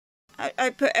I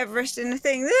put Everest in the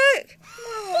thing. Look!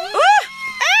 Oh!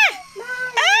 Ah!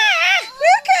 Ah!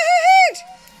 Look at her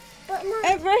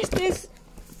head! Everest is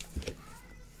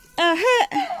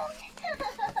hurt.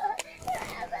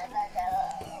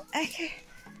 Okay.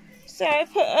 So I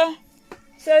put her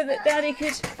so that Daddy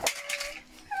could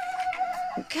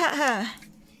cut her.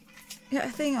 Get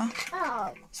her thing off.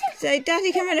 Oh. So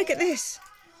Daddy, come and look at this.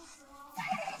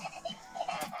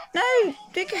 No,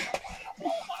 bigger.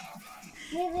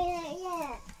 Maybe not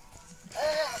yet.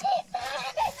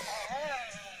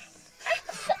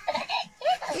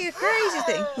 You crazy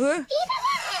thing. Whoa.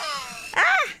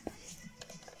 Ah!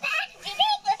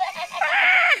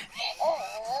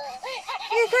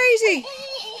 You're crazy.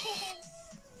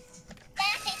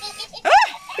 Oh,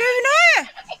 go even higher.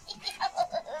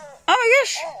 Oh my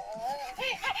gosh.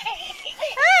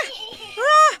 Ah!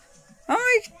 Ah! Oh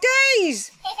my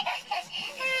days.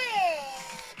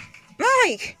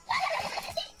 Mike.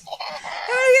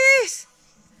 Oh, look at this.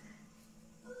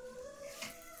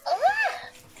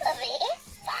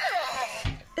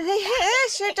 They hit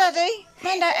us for Daddy.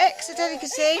 Mind that X so Daddy can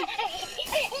see.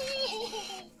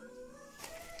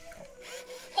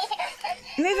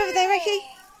 Move over there, Ricky.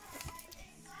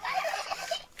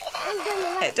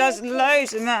 It does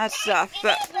loads of mad stuff,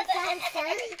 but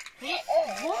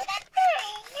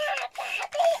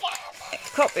it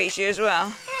copies you as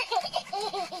well.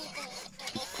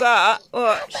 But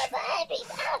watch,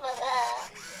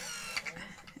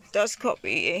 it does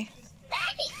copy you.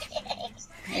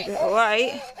 You gotta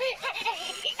wait.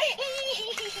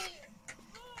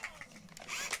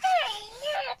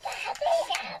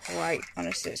 Wait,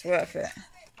 honestly, it's worth it.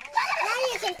 Now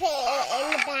you can put it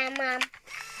in the bag, Mum.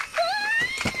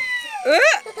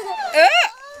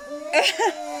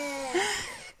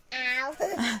 Ow.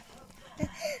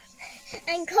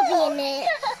 I'm copying it.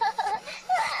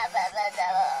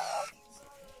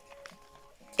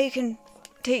 You can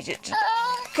teach it to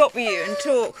copy you and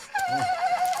talk.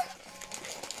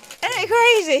 Isn't it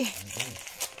crazy?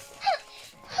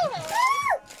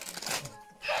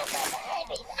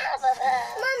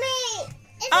 Mummy,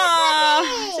 it's Ah, a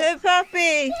it's a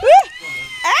puppy.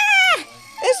 Ah,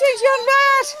 this thing's gone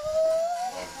bad.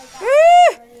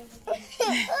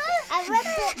 I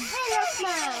ripped the pen off,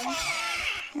 Mum.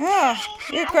 Oh,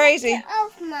 you're crazy.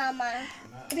 Off, Mama.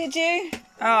 Did you?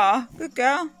 Oh, good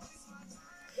girl.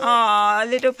 Oh, a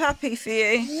little puppy for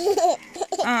you.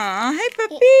 Oh, hey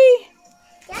puppy.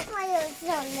 That's why it was so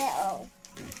little.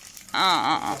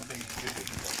 Oh,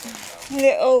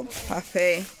 little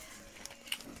puppy.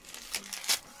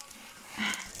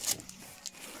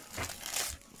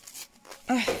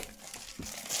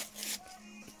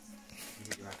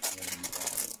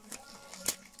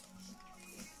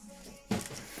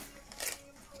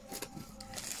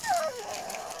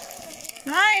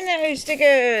 Rhino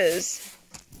stickers.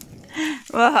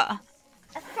 What?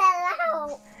 I fell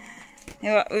out.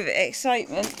 You're up with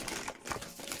excitement.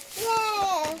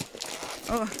 Yeah.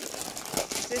 Oh,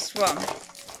 what's this one?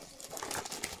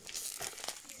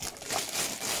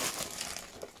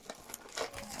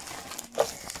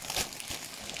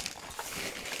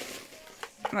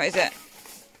 What is it?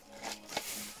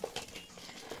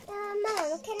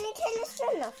 Mum, can you turn the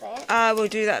string off it? We'll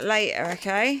do that later,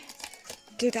 okay?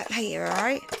 Do that later,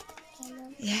 alright? Okay,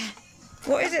 Mum. Yeah.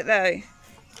 What is it though?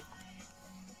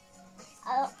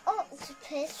 An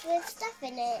octopus with stuff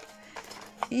in it.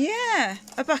 Yeah,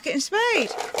 a bucket and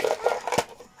spade.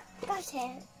 Got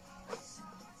it.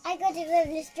 I got it with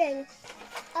the string.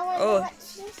 I wonder Oh. what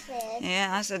she said. Yeah,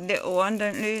 that's a little one,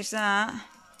 don't lose that.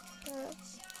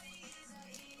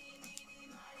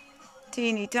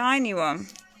 Teeny tiny one.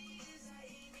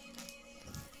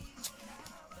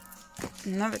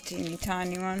 Another teeny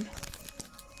tiny one.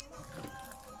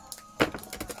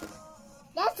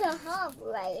 That's a half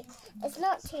right. It's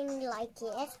not teeny like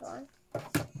this one.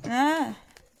 Ah.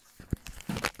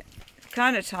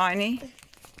 Kind of tiny.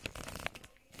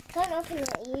 Can't open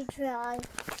it, you try.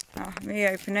 Oh, let me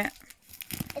open it.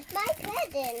 It's my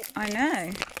present. I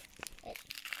know.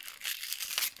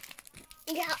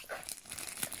 Yuck.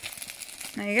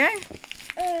 There you go.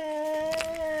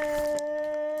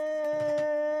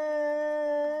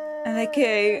 And they're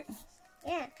cute.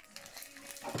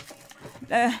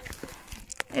 Yeah.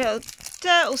 Little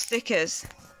turtle stickers.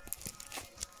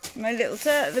 My little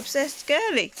turtle obsessed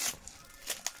girly.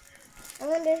 I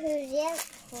wonder who's the out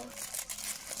for.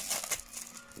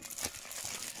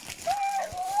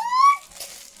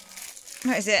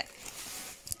 What is it?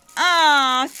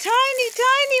 Ah,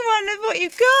 tiny one of what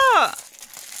you've got.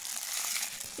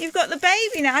 You've got the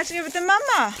baby now to go with the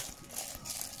mama.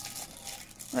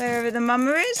 Wherever the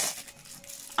mama is.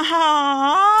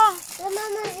 Ah. The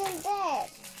mama's in bed.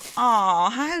 Oh,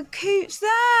 how cute's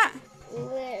that?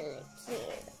 Really cute.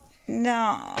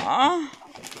 No.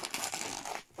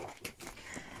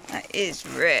 That is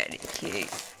really cute.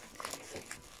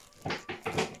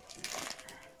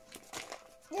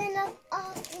 Then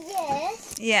after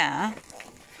this, Yeah.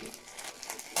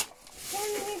 can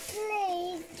we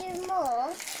please do more?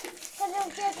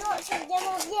 Because there's lots of them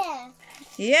up there.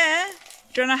 Yeah.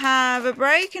 Do you want to have a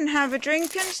break and have a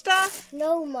drink and stuff?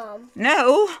 No, Mum.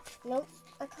 No. Nope,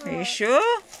 I can't. Are you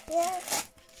sure? Yeah.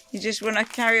 You just want to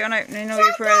carry on opening all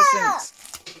your presents?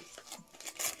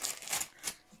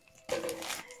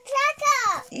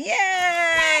 Cracker!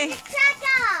 Yay!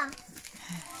 Cracker!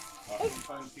 It's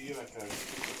fun for you, Echo.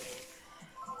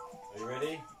 Are you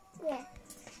ready? Yeah.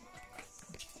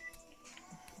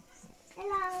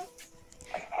 Hello.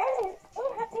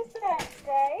 Oh, happy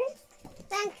birthday.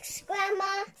 Thanks,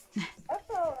 Grandma. That's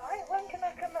all right. When can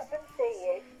I come up and see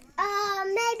you?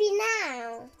 Maybe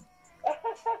now.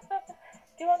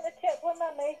 Do you want the chip with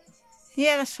Mummy?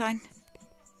 Yeah, that's fine.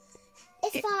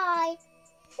 It's fine.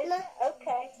 Is it?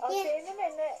 Okay. I'll Yeah. see you in a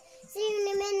minute. See you in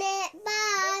a minute.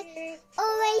 Bye. Okay.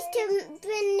 Always to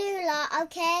bring Nula,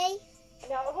 okay?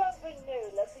 No, I won't bring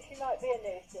Nula because she might be a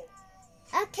nuisance.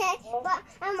 Okay, but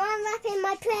I'm unwrapping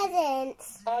my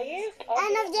presents. Are you?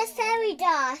 And of just fairy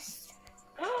dust.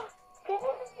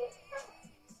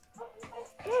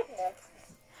 Goodness.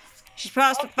 She's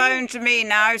passed the phone to me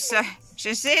now, so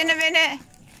she'll see you in a minute.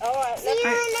 All right. See you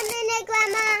in a minute,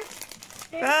 Grandma.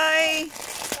 Bye.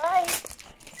 Bye.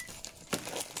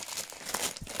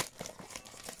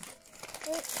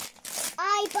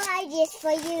 I buy this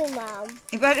for you, Mum.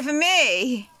 You bought it for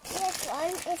me? This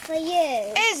one is for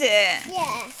you. Is it?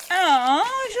 Yes, Oh,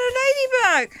 it's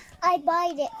a ladybug. I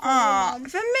bought it for Oh, you, Mum.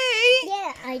 for me?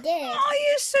 Yeah, I did. Oh,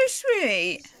 you're so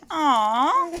sweet.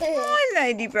 Oh, my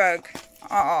ladybug.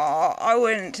 Oh, I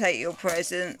wouldn't take your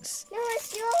presents. No,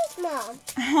 it's yours, Mum.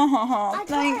 Oh, I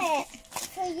thanks. got it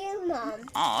for you, Mum.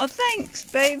 Oh, thanks,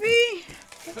 baby.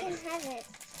 You can have it.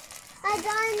 A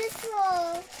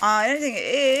dinosaur. I don't think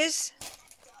it is.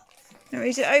 Want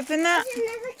me to open that? There's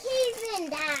another key in,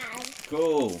 Dad.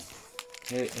 Cool.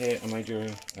 Here, I made you a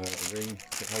ring.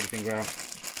 Hold your finger out.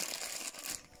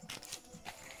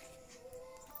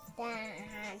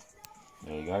 Dad.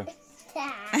 There you go.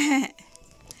 Dad.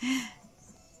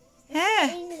 Yeah,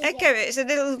 Echo, it's a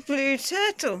little blue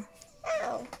turtle.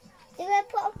 Oh. Did I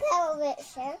put a pair of it,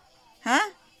 sir? Huh?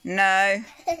 No.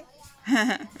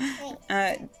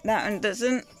 That one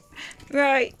doesn't.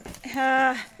 Right.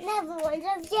 Another one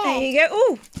of There this. you go.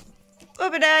 Oh,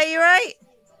 over there, you right?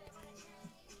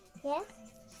 Yeah?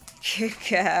 Good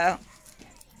girl.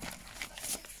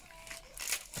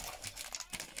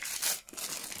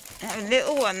 Have a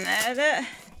little one there, look.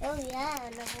 Oh, yeah,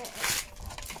 another one.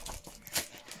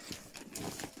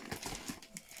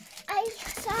 I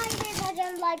decided I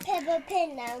don't like Peppa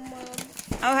Pig now, Mum.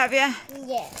 Oh, have you?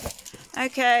 Yeah.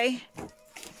 Okay.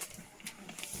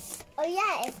 Oh,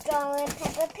 yeah, it's drawing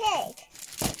Peppa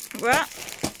Pig. What?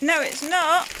 No, it's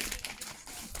not.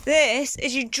 This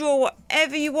is you draw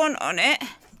whatever you want on it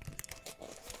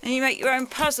and you make your own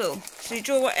puzzle. So you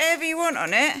draw whatever you want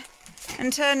on it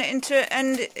and turn it into,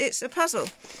 and it's a puzzle.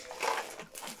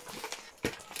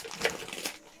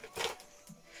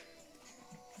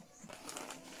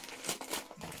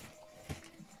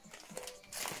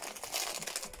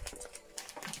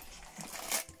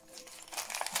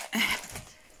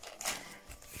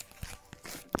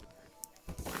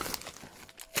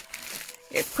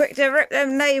 You're quick to rip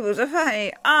them labels off, aren't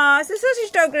you? Ah, it's a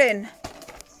sausage dog, Lynn.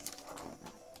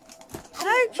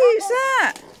 How cute's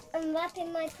that? I'm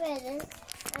wrapping my present,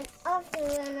 and after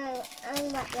when I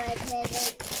unwrap my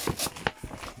present.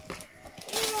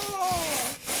 Yeah.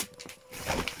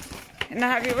 Can I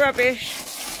have your rubbish?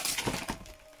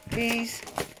 Please.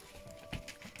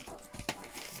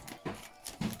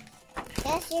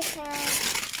 Yes, you can.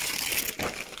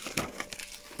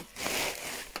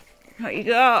 What you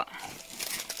got?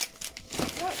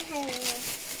 Not tell you.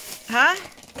 Huh?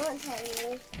 Not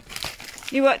tell you.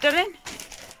 You what, darling?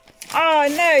 Oh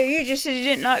no, you just said you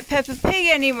didn't like Peppa Pig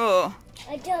anymore.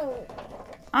 I don't.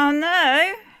 Oh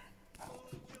no.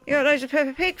 You got loads of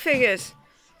Peppa Pig figures.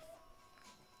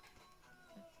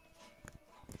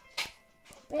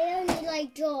 They only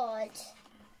like George.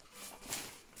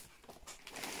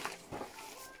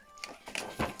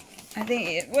 I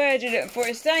think the word you're looking for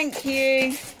is thank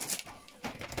you.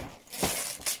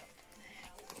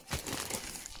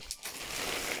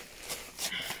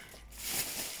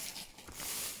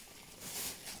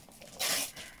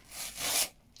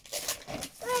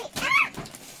 Wait, ah!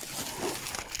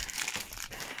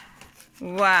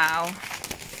 Wow.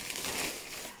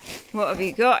 What have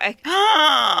you got?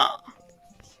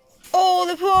 All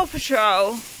the Paw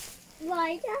Patrol.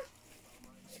 Ryder,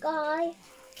 Sky,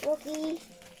 Wookie,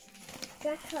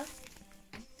 Drekka,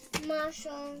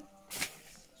 Marshall,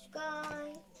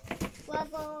 Sky,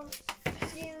 Weather,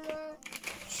 Zuma,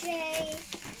 Shay,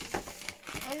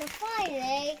 and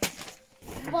finally,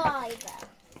 Ryder.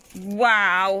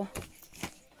 Wow.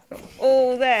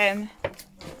 All them.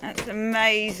 That's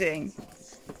amazing.